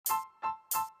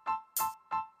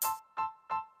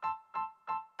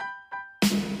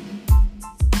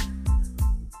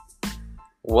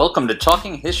Welcome to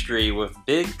Talking History with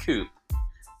Big Coop.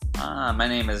 My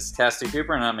name is Cassie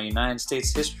Cooper, and I'm a United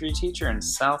States history teacher in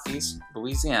Southeast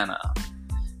Louisiana.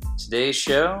 Today's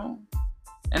show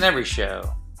and every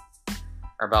show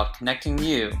are about connecting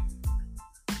you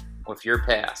with your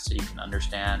past so you can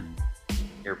understand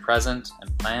your present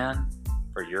and plan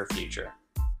for your future.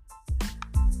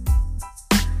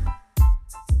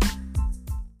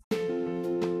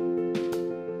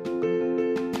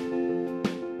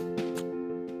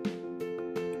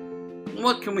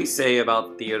 What can we say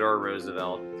about Theodore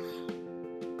Roosevelt?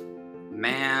 A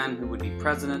man who would be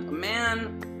president, a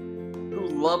man who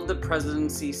loved the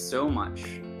presidency so much.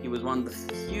 He was one of the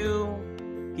few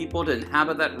people to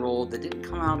inhabit that role that didn't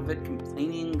come out of it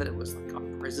complaining that it was like a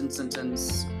prison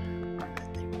sentence, or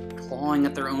that they were clawing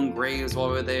at their own graves while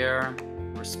they were there,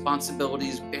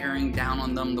 responsibilities bearing down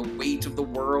on them, the weight of the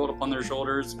world upon their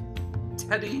shoulders.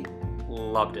 Teddy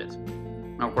loved it.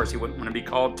 Now, of course, he wouldn't want to be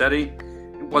called Teddy.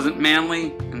 It wasn't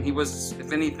manly, and he was,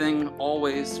 if anything,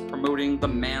 always promoting the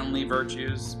manly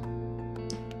virtues.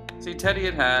 See, Teddy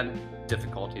had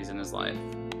difficulties in his life,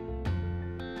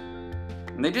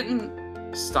 and they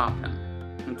didn't stop him.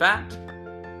 In fact,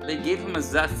 they gave him a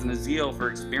zest and a zeal for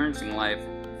experiencing life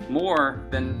more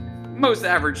than most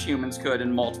average humans could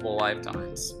in multiple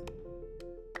lifetimes.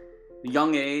 At a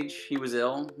young age, he was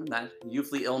ill, and that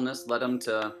youthly illness led him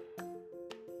to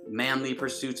manly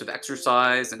pursuits of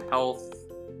exercise and health,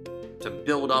 to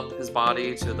build up his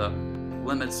body to the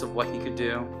limits of what he could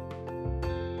do.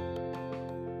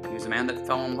 He was a man that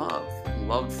fell in love,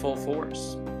 loved full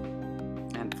force.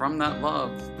 And from that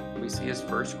love, we see his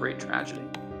first great tragedy.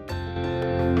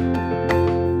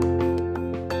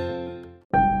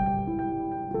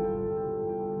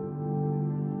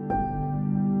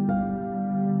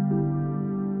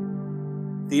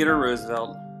 Theodore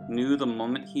Roosevelt knew the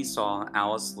moment he saw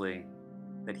Alice Lee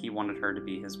that he wanted her to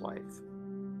be his wife.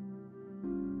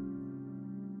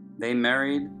 They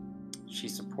married, she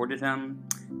supported him,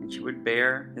 and she would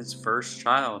bear his first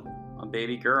child, a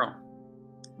baby girl.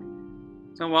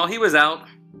 So while he was out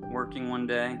working one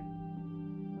day,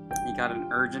 he got an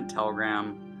urgent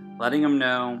telegram letting him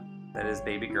know that his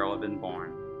baby girl had been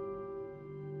born.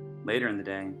 Later in the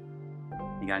day,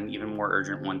 he got an even more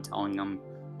urgent one telling him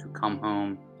to come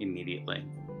home immediately.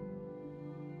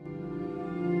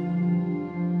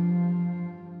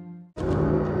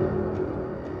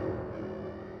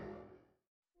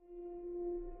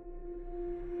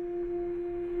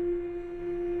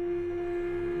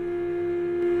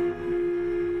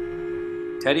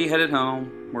 Teddy headed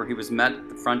home, where he was met at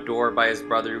the front door by his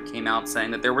brother, who came out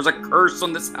saying that there was a curse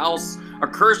on this house, a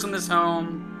curse on this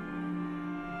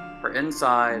home. For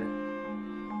inside,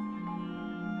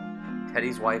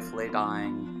 Teddy's wife lay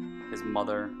dying, his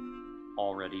mother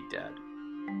already dead.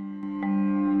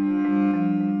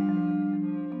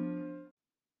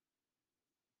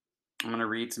 I'm going to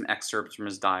read some excerpts from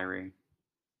his diary.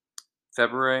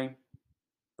 February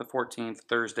the 14th,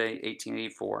 Thursday,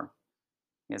 1884.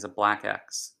 He has a black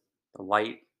X. The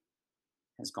light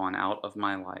has gone out of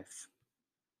my life.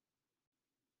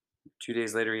 2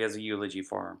 days later, he has a eulogy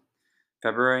for her.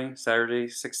 February, Saturday,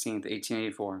 16th,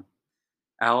 1884.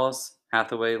 Alice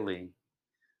Hathaway Lee.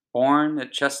 Born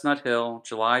at Chestnut Hill,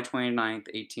 July 29th,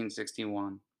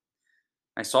 1861.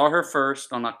 I saw her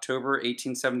first on October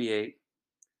 1878.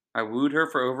 I wooed her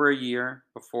for over a year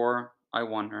before I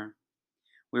won her.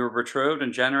 We were betrothed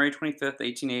on January 25th,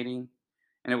 1880.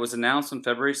 And it was announced on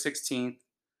February 16th.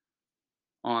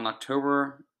 On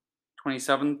October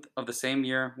 27th of the same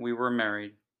year, we were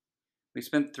married. We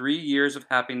spent 3 years of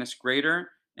happiness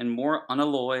greater and more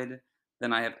unalloyed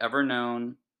than I have ever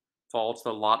known fall to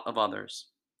the lot of others.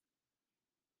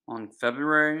 On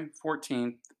February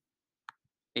 14th,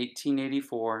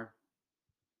 1884,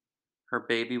 her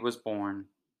baby was born.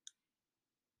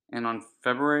 And on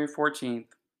February 14th,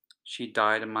 she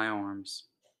died in my arms,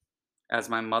 as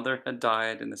my mother had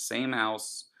died in the same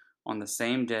house on the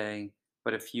same day,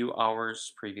 but a few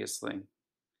hours previously.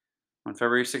 On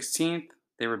February 16th,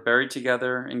 they were buried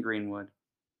together in Greenwood.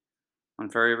 On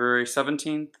February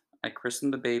 17th, I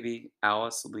christened the baby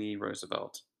Alice Lee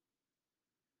Roosevelt.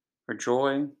 For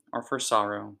joy or for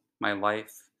sorrow, my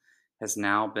life has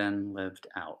now been lived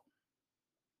out.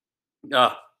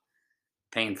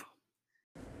 Painful.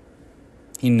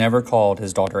 He never called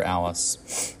his daughter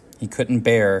Alice. He couldn't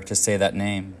bear to say that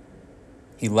name.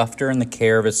 He left her in the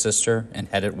care of his sister and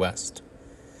headed west.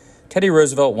 Teddy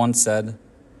Roosevelt once said,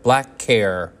 "Black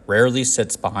care rarely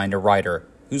sits behind a rider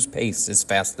whose pace is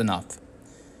fast enough."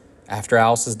 After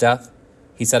Alice's death,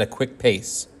 he set a quick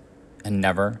pace and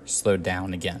never slowed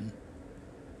down again.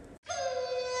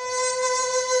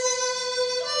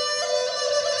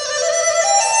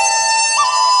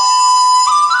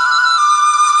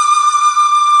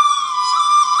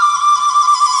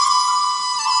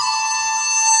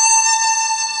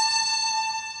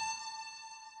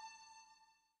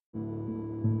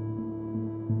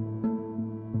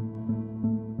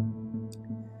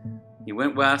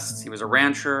 went west. He was a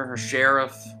rancher, a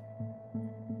sheriff.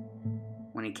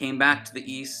 When he came back to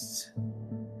the east,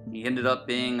 he ended up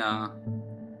being a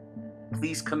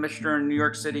police commissioner in New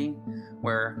York City,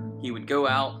 where he would go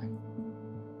out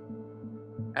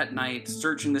at night,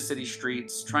 searching the city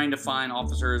streets, trying to find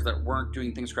officers that weren't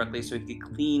doing things correctly so he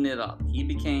could clean it up. He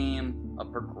became a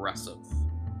progressive.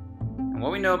 And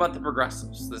what we know about the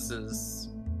progressives, this is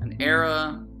an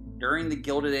era during the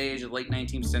Gilded Age of the late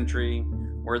 19th century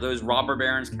where those robber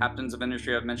barons, captains of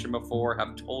industry I've mentioned before,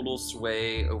 have total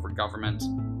sway over government.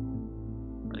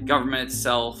 The government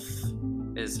itself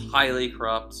is highly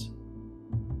corrupt.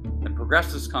 The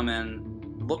progressives come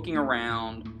in, looking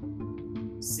around,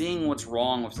 seeing what's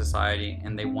wrong with society,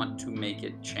 and they want to make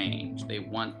it change. They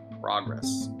want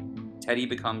progress. Teddy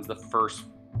becomes the first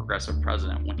progressive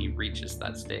president when he reaches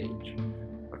that stage.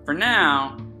 But for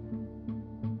now,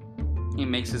 he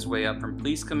makes his way up from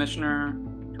police commissioner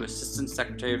to assistant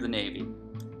secretary of the Navy.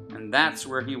 And that's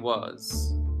where he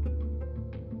was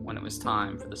when it was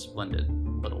time for the splendid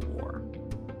Little War.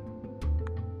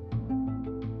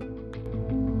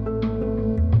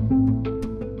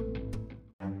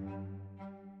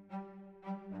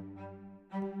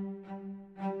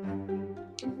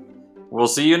 We'll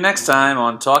see you next time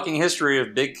on Talking History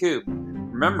of Big Coop.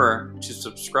 Remember to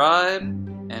subscribe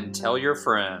and tell your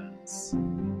friends.